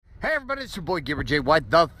Hey everybody, it's your boy Gabriel J.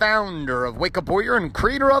 White, the founder of Wake Up Warrior and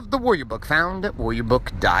creator of the Warrior Book, found at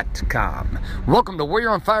warriorbook.com. Welcome to Warrior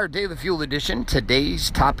on Fire Daily Fuel Edition.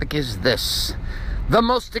 Today's topic is this: the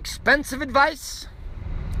most expensive advice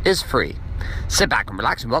is free. Sit back and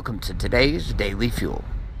relax and welcome to today's Daily Fuel.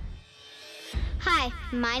 Hi,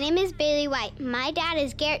 my name is Bailey White. My dad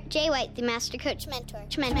is Garrett J. White, the Master Coach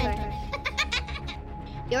Mentor.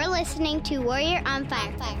 You're listening to Warrior on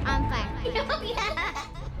Fire.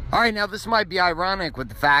 All right, now this might be ironic with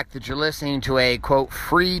the fact that you're listening to a, quote,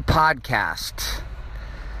 free podcast.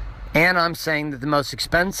 And I'm saying that the most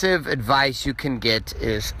expensive advice you can get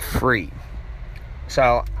is free.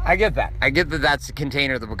 So I get that. I get that that's the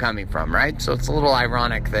container that we're coming from, right? So it's a little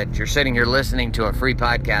ironic that you're sitting here listening to a free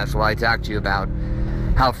podcast while I talk to you about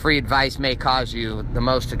how free advice may cause you the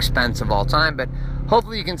most expense of all time. But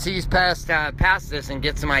hopefully you can see past this and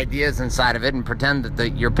get some ideas inside of it and pretend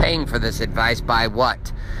that you're paying for this advice by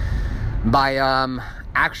what? By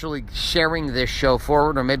actually sharing this show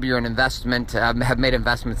forward, or maybe you're an investment, have made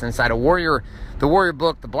investments inside a Warrior, the Warrior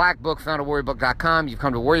Book, the Black Book, found at warriorbook.com. You've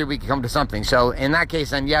come to Warrior Week, you come to something. So in that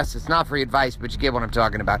case, then yes, it's not free advice, but you get what I'm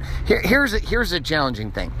talking about. Here's a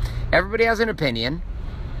challenging thing. Everybody has an opinion.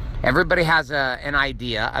 Everybody has an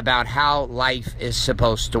idea about how life is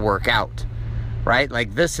supposed to work out, right?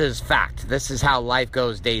 Like, this is fact. This is how life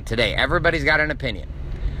goes day to day. Everybody's got an opinion.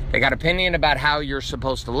 They got opinion about how you're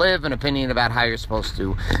supposed to live, an opinion about how you're supposed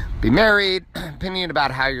to be married, opinion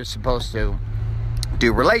about how you're supposed to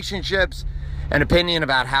do relationships, an opinion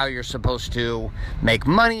about how you're supposed to make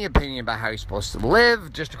money, opinion about how you're supposed to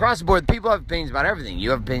live. Just across the board, people have opinions about everything. You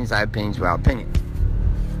have opinions, I have opinions about opinions.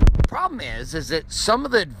 The problem is that some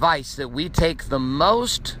of the advice that we take the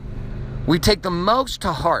most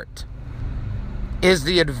to heart is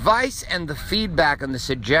the advice and the feedback and the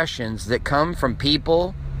suggestions that come from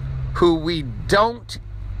people who we don't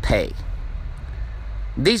pay.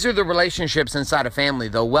 These are the relationships inside a family,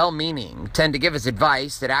 though well-meaning, tend to give us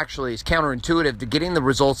advice that actually is counterintuitive to getting the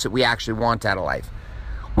results that we actually want out of life.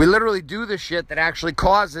 We literally do the shit that actually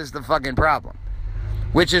causes the fucking problem,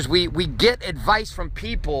 which is we get advice from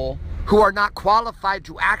people who are not qualified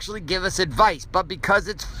to actually give us advice, but because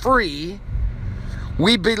it's free,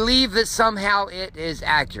 we believe that somehow it is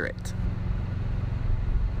accurate.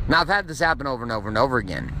 Now, I've had this happen over and over and over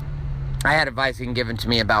again. I had advice being given to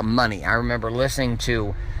me about money. I remember listening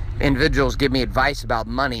to individuals give me advice about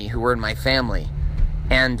money who were in my family.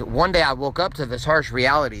 And one day I woke up to this harsh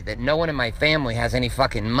reality that no one in my family has any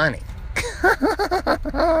fucking money.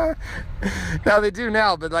 Now they do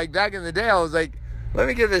now, but like back in the day, I was like, let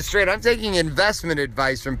me get this straight. I'm taking investment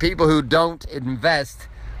advice from people who don't invest,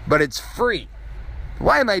 but it's free.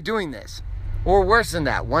 Why am I doing this? Or worse than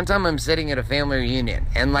that, one time I'm sitting at a family reunion,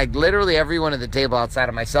 and like literally everyone at the table outside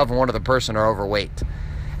of myself and one other person are overweight.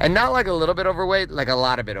 And not like a little bit overweight, like a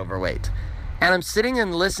lot of bit overweight. And I'm sitting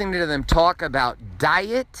and listening to them talk about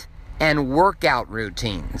diet and workout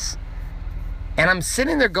routines. And I'm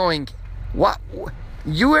sitting there going, what?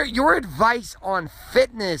 Your advice on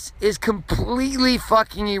fitness is completely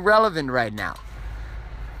fucking irrelevant right now.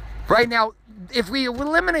 Right now, if we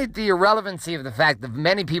eliminate the irrelevancy of the fact that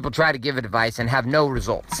many people try to give advice and have no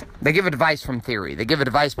results. They give advice from theory. They give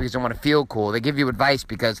advice because they want to feel cool. They give you advice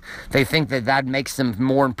because they think that makes them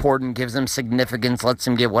more important, gives them significance, lets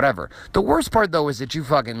them get whatever. The worst part, though, is that you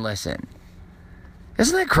fucking listen.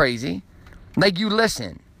 Isn't that crazy? Like, you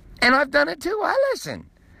listen. And I've done it too. I listen.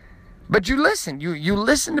 But you listen. You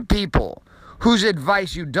listen to people whose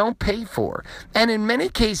advice you don't pay for. And in many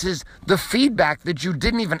cases, the feedback that you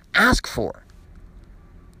didn't even ask for.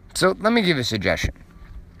 So let me give you a suggestion.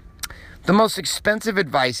 The most expensive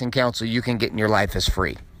advice and counsel you can get in your life is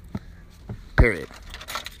free. Period.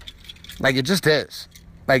 Like, it just is.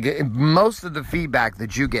 Like, most of the feedback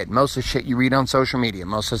that you get, most of the shit you read on social media,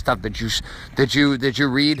 most of the stuff that you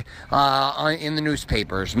read in the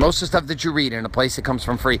newspapers, most of the stuff that you read in a place that comes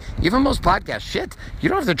from free, even most podcasts, shit, you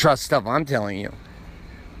don't have to trust stuff I'm telling you.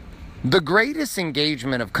 The greatest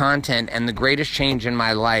engagement of content and the greatest change in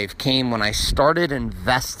my life came when I started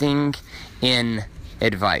investing in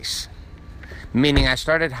advice. Meaning I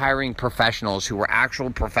started hiring professionals who were actual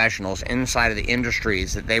professionals inside of the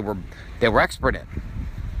industries that they were expert in.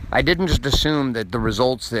 I didn't just assume that the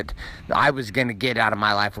results that I was going to get out of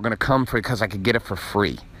my life were going to come free because I could get it for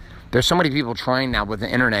free. There's so many people trying now with the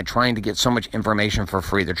internet, trying to get so much information for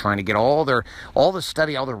free. They're trying to get all the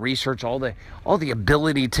study, all the research, all the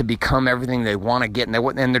ability to become everything they want to get, and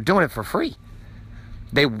they're doing it for free.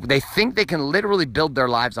 They think they can literally build their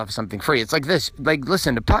lives off of something free. It's like this. Like,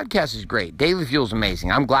 listen, the podcast is great. Daily Fuel is amazing.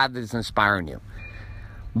 I'm glad that it's inspiring you.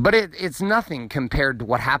 But it's nothing compared to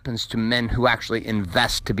what happens to men who actually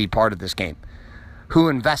invest to be part of this game, who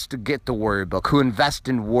invest to get the Warrior Book, who invest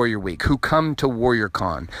in Warrior Week, who come to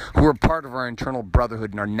WarriorCon, who are part of our internal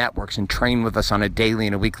brotherhood and our networks and train with us on a daily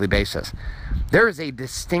and a weekly basis. There is a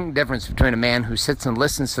distinct difference between a man who sits and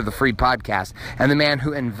listens to the free podcast and the man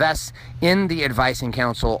who invests in the advice and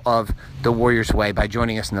counsel of the Warrior's Way by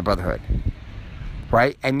joining us in the brotherhood.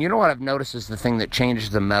 Right? And you know what I've noticed is the thing that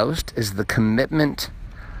changes the most is the commitment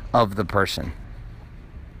of the person.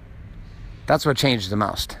 That's what changes the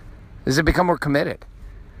most. Is it become more committed?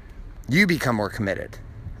 You become more committed.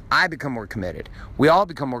 I become more committed. We all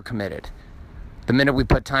become more committed the minute we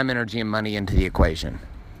put time, energy, and money into the equation.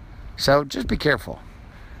 So just be careful.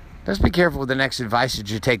 Just be careful with the next advice that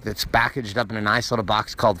you take that's packaged up in a nice little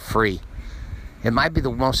box called free. It might be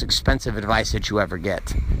the most expensive advice that you ever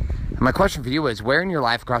get. And my question for you is, where in your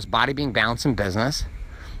life across body, being, balance, and business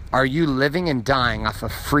are you living and dying off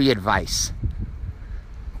of free advice?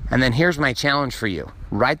 And then here's my challenge for you.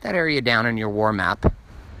 Write that area down in your war map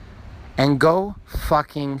and go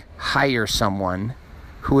fucking hire someone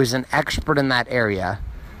who is an expert in that area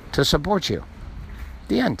to support you.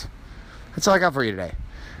 The end. That's all I got for you today.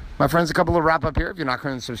 My friends, a couple of wrap up here. If you're not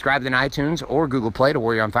currently subscribed in iTunes or Google Play to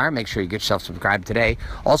Warrior on Fire, make sure you get yourself subscribed today.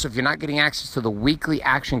 Also, if you're not getting access to the weekly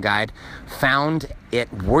action guide found at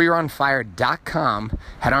warrioronfire.com,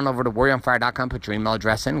 head on over to warrioronfire.com, put your email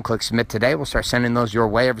address in, and click submit today. We'll start sending those your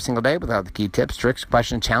way every single day with all the key tips, tricks,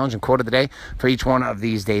 question, challenge, and quote of the day for each one of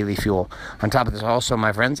these daily fuel. On top of this, also,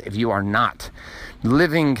 my friends, if you are not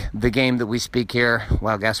living the game that we speak here,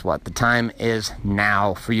 well, guess what? The time is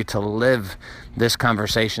now for you to live this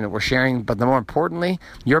conversation that we're sharing, but the more importantly,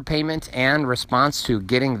 your payment and response to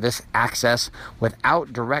getting this access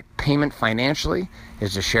without direct payment financially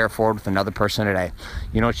is to share forward with another person today.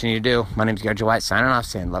 You know what you need to do. My name is Garrett J. White, signing off,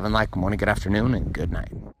 saying love and light, good morning, good afternoon, and good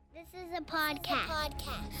night. This is a podcast.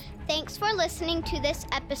 Thanks for listening to this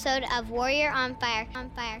episode of Warrior on Fire.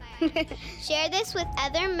 Share this with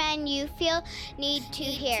other men you feel need to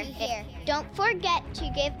hear. Don't forget to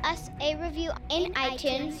give us a review in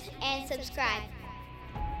iTunes and subscribe.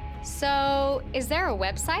 So, is there a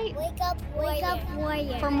website? Wake up,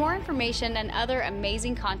 Warrior. For more information and other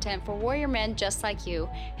amazing content for warrior men just like you,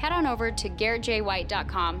 head on over to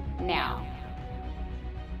GarrettJWhite.com now.